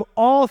through whom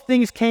all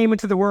things came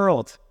into the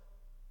world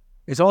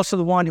is also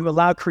the one who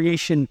allowed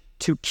creation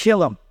to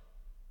kill him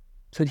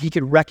so that he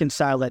could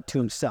reconcile it to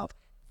himself.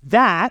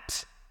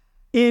 That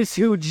is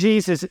who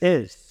Jesus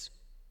is.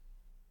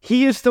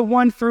 He is the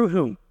one through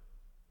whom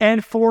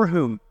and for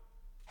whom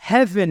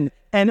heaven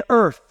and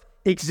earth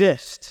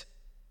exist.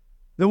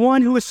 The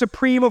one who is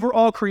supreme over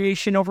all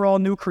creation, over all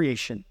new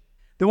creation.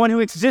 The one who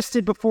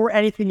existed before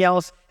anything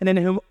else and in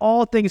whom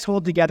all things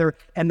hold together,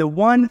 and the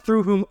one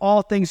through whom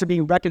all things are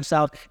being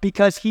reconciled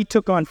because he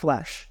took on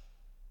flesh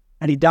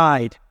and he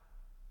died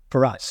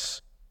for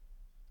us.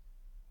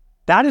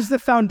 That is the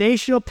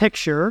foundational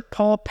picture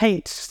Paul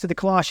paints to the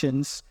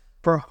Colossians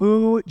for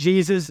who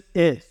Jesus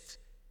is.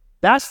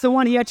 That's the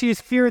one he actually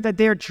is feared that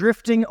they're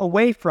drifting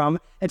away from.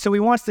 And so he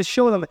wants to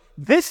show them,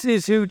 this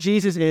is who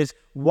Jesus is.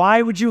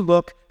 Why would you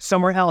look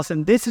somewhere else?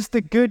 And this is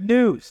the good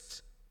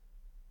news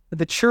that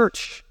the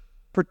church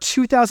for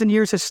 2,000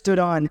 years has stood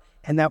on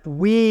and that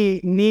we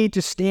need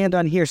to stand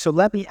on here. So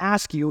let me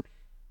ask you,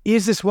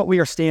 is this what we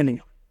are standing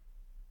on?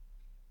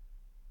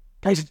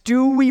 Guys,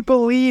 do we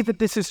believe that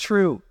this is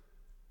true?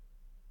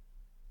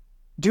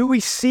 Do we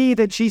see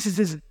that Jesus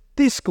is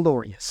this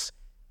glorious,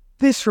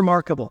 this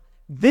remarkable,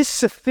 this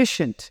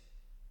sufficient,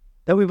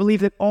 that we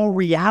believe that all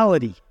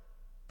reality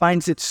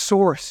finds its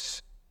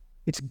source,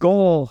 its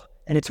goal,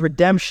 and its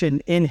redemption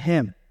in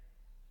him.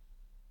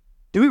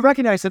 Do we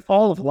recognize that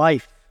all of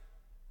life,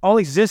 all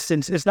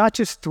existence is not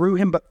just through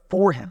him, but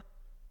for him?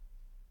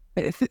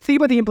 Think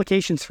about the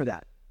implications for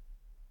that.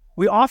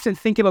 We often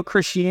think about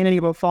Christianity,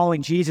 about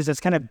following Jesus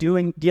as kind of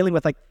dealing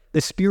with like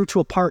the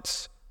spiritual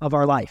parts of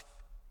our life.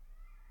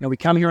 You know, we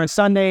come here on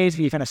Sundays,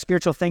 we kind of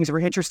spiritual things that we're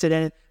interested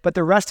in, but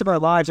the rest of our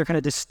lives are kind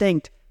of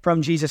distinct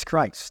from Jesus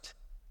Christ.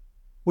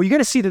 Well, you got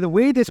to see that the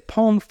way this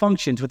poem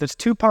functions with its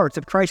two parts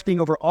of Christ being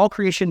over all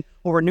creation,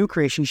 over new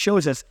creation,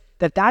 shows us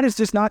that that is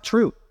just not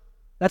true.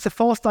 That's a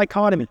false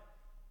dichotomy.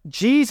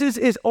 Jesus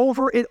is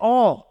over it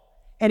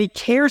all, and he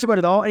cares about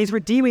it all, and he's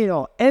redeeming it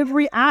all.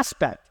 Every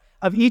aspect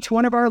of each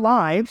one of our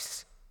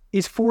lives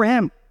is for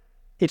him.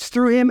 It's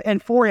through him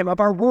and for him, of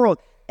our world.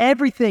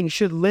 Everything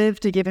should live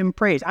to give him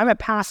praise. I'm a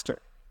pastor,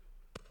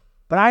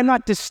 but I'm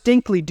not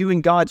distinctly doing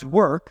God's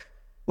work.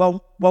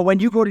 Well, when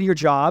you go to your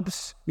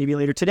jobs, maybe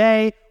later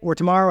today or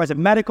tomorrow as a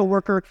medical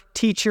worker,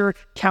 teacher,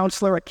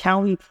 counselor,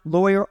 accountant,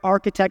 lawyer,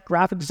 architect,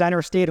 graphic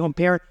designer, stay-at-home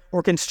parent,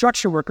 or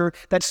construction worker,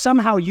 that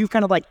somehow you've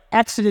kind of like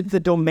exited the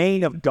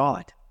domain of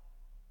God.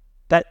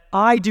 That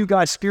I do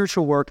God's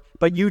spiritual work,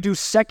 but you do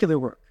secular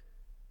work.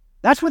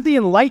 That's what the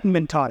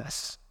Enlightenment taught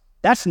us.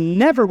 That's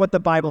never what the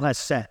Bible has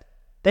said.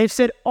 They've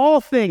said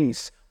all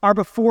things are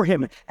before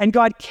him, and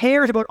God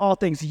cares about all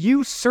things.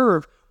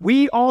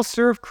 We all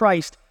serve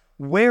Christ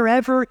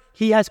wherever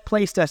he has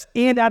placed us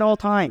and at all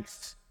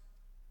times.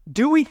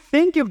 Do we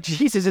think of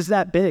Jesus as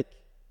that big?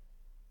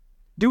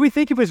 Do we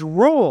think of his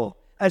role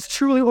as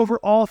truly over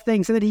all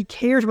things and that he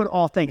cares about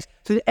all things,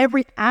 so that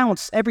every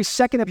ounce, every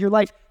second of your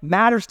life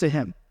matters to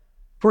him?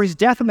 For his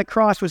death on the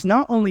cross was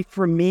not only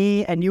for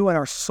me and you and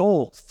our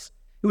souls.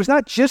 It was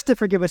not just to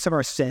forgive us of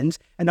our sins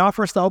and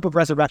offer us the hope of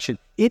resurrection.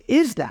 It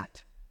is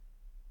that.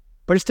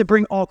 But it's to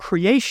bring all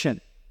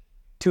creation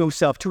to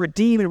himself, to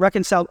redeem and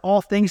reconcile all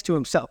things to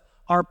himself.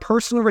 Our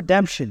personal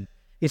redemption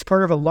is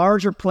part of a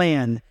larger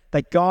plan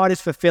that God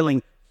is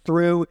fulfilling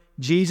through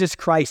Jesus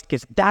Christ,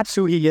 because that's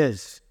who he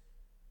is.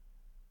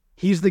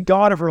 He's the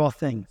God of all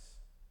things.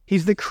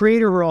 He's the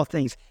creator of all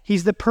things.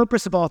 He's the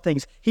purpose of all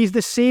things. He's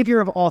the savior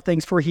of all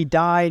things, for he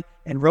died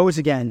and rose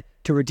again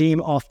to redeem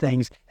all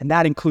things, and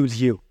that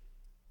includes you.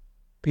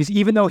 Because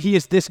even though he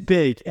is this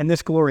big and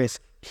this glorious,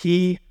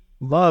 he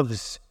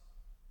loves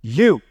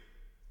you.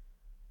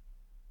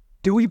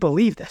 Do we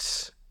believe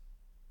this?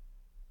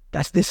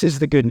 This is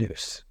the good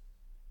news.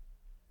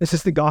 This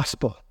is the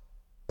gospel.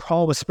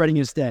 Paul was spreading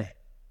his day.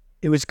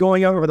 It was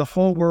going out over the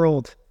whole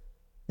world.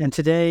 And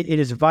today it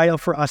is vital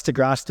for us to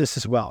grasp this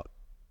as well.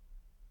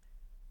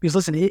 Because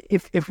listen,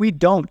 if we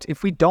don't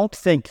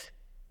think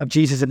of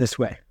Jesus in this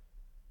way,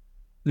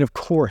 then of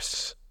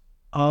course,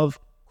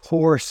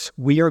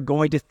 we are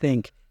going to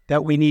think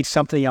that we need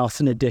something else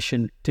in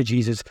addition to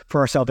Jesus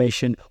for our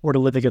salvation or to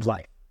live a good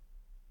life.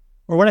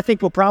 Or what I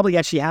think will probably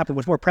actually happen,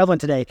 what's more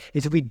prevalent today,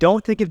 is if we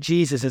don't think of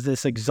Jesus as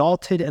this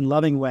exalted and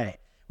loving way,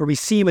 where we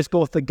see him as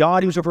both the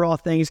God who's over all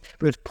things,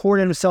 but who's poured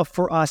out himself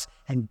for us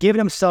and given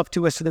himself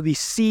to us, so that we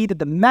see that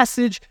the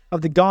message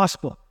of the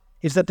gospel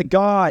is that the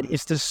God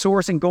is the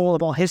source and goal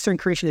of all history and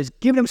creation, has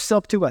given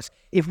himself to us.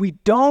 If we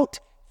don't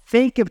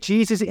think of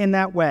Jesus in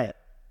that way,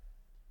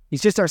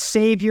 he's just our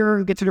savior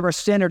who gets rid of our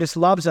sin or just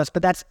loves us,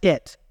 but that's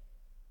it,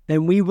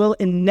 then we will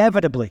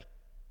inevitably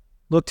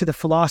look to the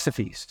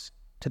philosophies,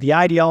 to the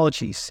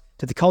ideologies,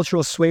 to the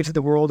cultural sways of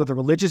the world, or the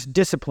religious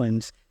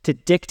disciplines to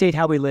dictate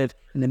how we live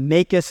and to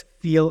make us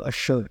feel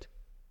assured.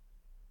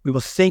 We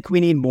will think we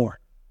need more.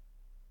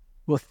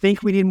 We'll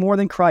think we need more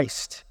than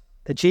Christ,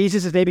 that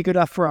Jesus is maybe good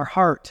enough for our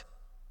heart,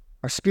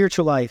 our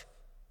spiritual life,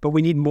 but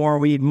we need more.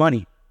 We need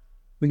money.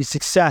 We need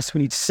success.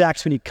 We need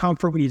sex. We need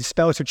comfort. We need a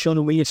spouse or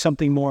children. We need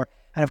something more.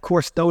 And of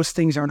course, those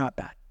things are not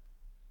bad.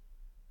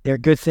 They're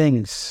good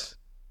things.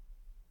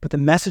 But the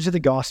message of the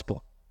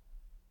gospel,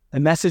 the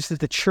message that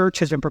the church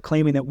has been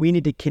proclaiming, that we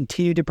need to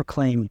continue to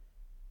proclaim,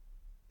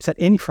 is that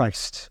in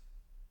Christ,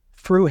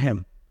 through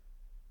him,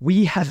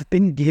 we have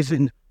been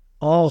given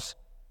all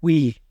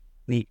we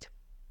need.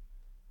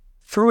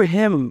 Through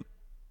him,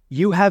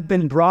 you have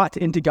been brought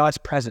into God's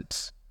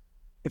presence.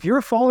 If you're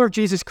a follower of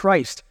Jesus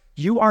Christ,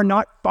 you are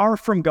not far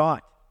from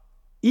God,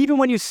 even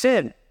when you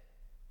sin.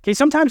 Okay,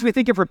 sometimes we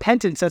think of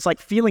repentance as like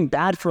feeling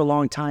bad for a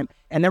long time,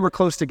 and then we're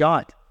close to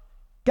God.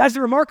 Guys,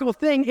 the remarkable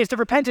thing is that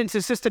repentance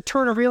is just to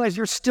turn and realize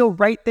you're still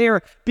right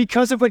there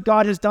because of what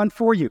God has done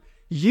for you.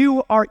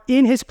 You are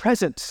in his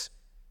presence.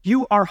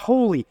 You are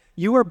holy.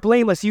 You are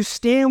blameless. You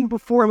stand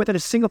before him without a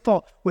single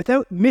fault,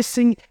 without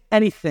missing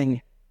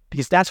anything,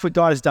 because that's what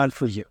God has done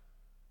for you.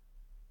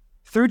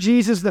 Through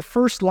Jesus, the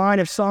first line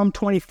of Psalm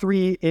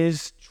 23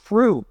 is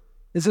true.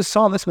 This is a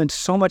psalm that's meant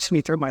so much to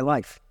me throughout my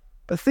life.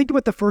 But think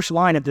about the first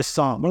line of this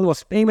psalm, one of the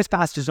most famous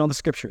passages in all the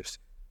scriptures.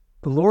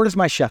 The Lord is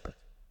my shepherd.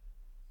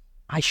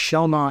 I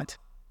shall not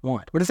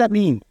want. What does that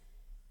mean?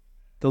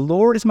 The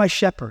Lord is my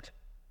shepherd.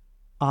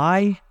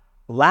 I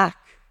lack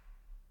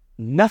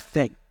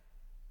nothing.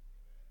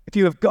 If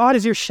you have God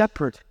as your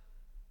shepherd,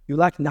 you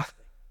lack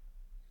nothing.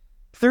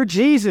 Through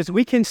Jesus,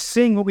 we can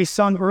sing what we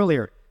sung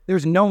earlier.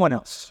 There's no one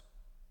else.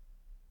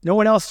 No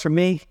one else for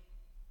me,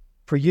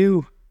 for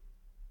you,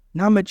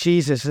 none but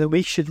Jesus, that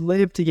we should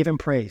live to give him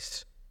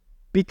praise.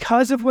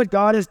 Because of what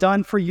God has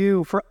done for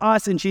you, for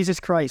us in Jesus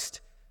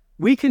Christ,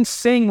 we can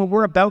sing what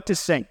we're about to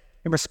sing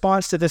in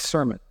response to this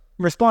sermon.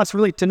 In response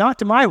really to not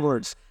to my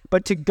words,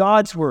 but to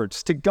God's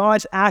words, to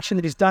God's action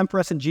that he's done for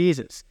us in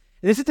Jesus.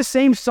 And this is the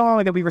same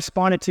song that we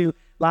responded to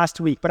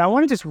last week, but I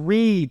want to just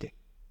read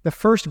the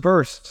first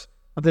verse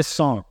of this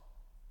song.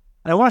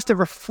 And I want us to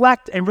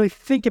reflect and really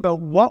think about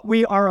what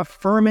we are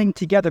affirming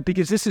together,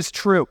 because this is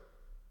true.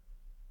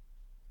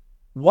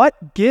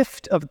 What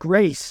gift of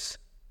grace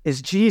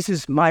is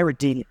Jesus my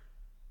Redeemer?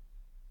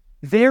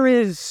 There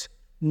is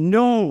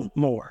no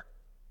more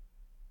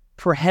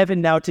for heaven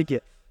now to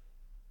give.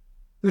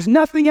 There's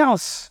nothing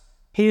else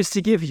he is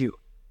to give you,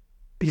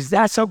 because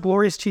that's how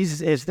glorious Jesus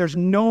is. There's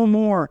no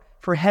more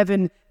for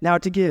heaven now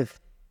to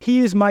give. He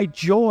is my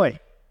joy.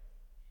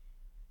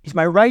 He's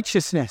my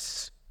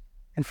righteousness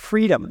and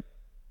freedom.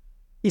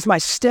 He's my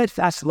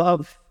steadfast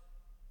love.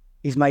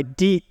 He's my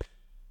deep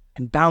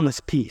and boundless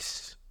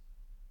peace.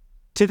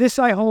 To this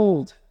I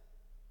hold.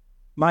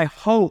 My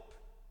hope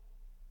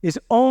is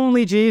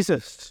only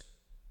Jesus,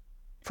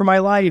 for my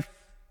life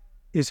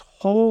is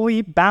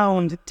wholly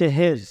bound to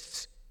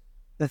his.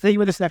 Now think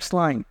about this next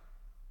line.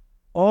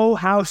 Oh,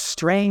 how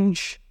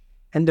strange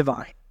and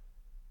divine.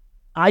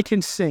 I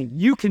can sing,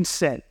 you can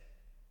sing.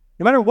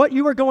 No matter what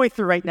you are going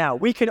through right now,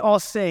 we can all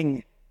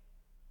sing,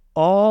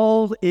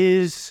 all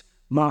is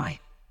mine.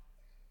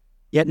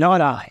 Yet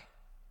not I,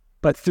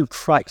 but through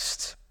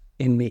Christ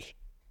in me.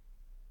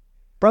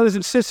 Brothers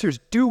and sisters,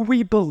 do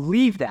we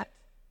believe that?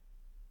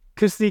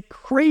 Because the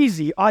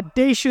crazy,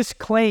 audacious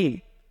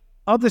claim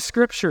of the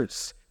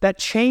scriptures that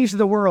changed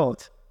the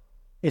world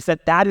is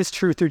that that is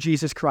true through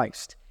Jesus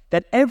Christ.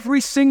 That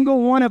every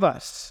single one of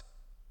us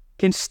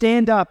can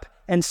stand up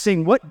and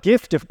sing, what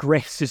gift of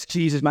grace is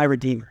Jesus my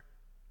Redeemer?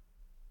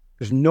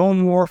 There's no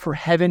more for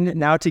heaven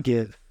now to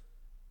give.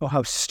 Oh,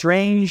 how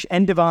strange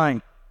and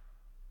divine.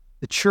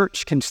 The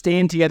church can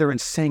stand together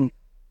and sing,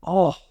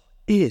 all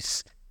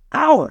is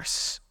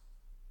ours.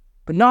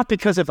 But not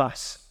because of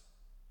us,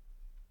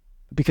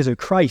 but because of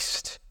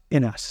Christ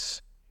in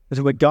us. Because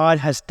of what God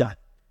has done.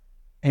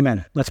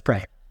 Amen. Let's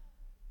pray.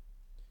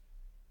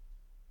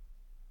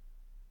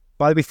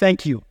 Father, we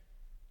thank you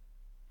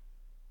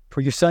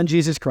for your Son,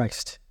 Jesus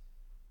Christ.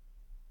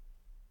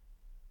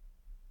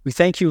 We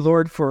thank you,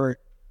 Lord, for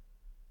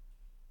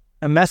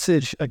a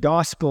message, a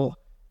gospel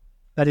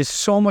that is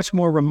so much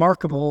more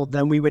remarkable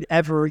than we would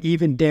ever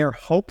even dare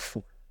hope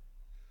for.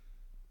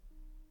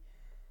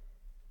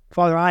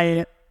 Father,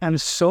 I am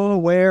so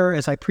aware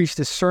as I preach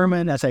this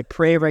sermon, as I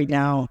pray right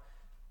now,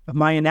 of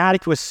my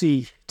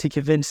inadequacy to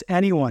convince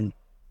anyone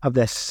of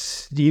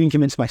this, to even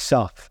convince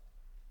myself.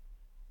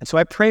 And so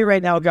I pray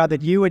right now, God,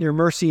 that you and your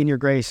mercy and your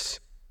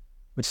grace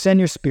would send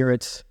your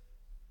spirits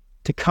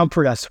to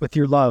comfort us with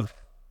your love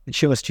and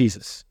show us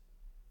Jesus.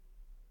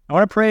 I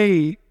want to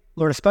pray,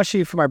 Lord,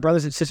 especially for my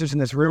brothers and sisters in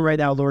this room right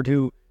now, Lord,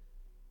 who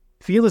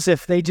feel as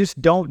if they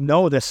just don't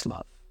know this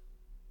love.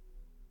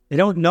 They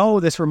don't know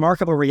this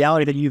remarkable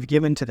reality that you've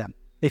given to them.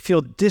 They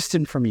feel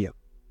distant from you.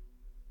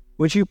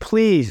 Would you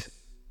please,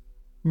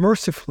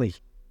 mercifully,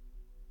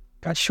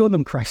 God, show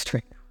them Christ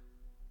right now.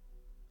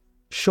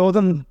 Show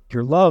them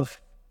your love,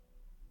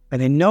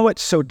 and they know it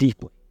so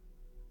deeply.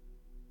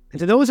 And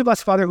to those of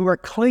us, Father, who are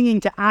clinging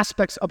to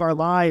aspects of our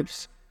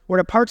lives or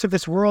to parts of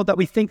this world that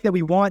we think that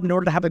we want in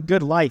order to have a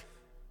good life,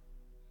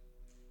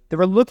 that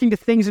we're looking to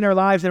things in our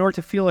lives in order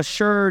to feel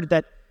assured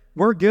that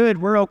we're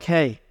good, we're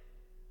okay.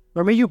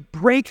 Lord, may you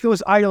break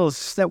those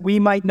idols that we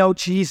might know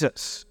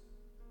Jesus,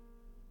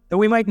 that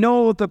we might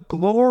know the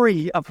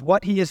glory of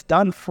what he has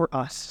done for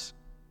us.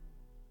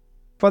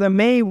 Father,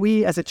 may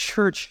we as a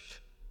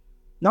church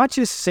not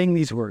just sing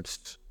these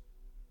words,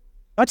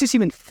 not just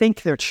even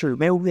think they're true.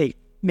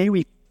 May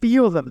we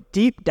feel them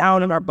deep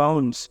down in our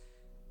bones,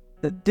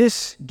 that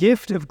this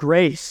gift of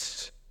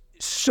grace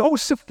is so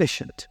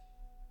sufficient.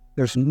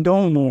 There's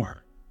no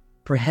more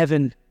for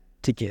heaven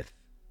to give.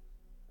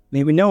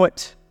 May we know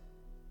it.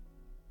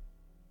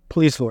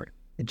 Please, Lord,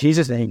 in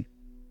Jesus' name,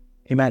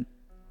 amen.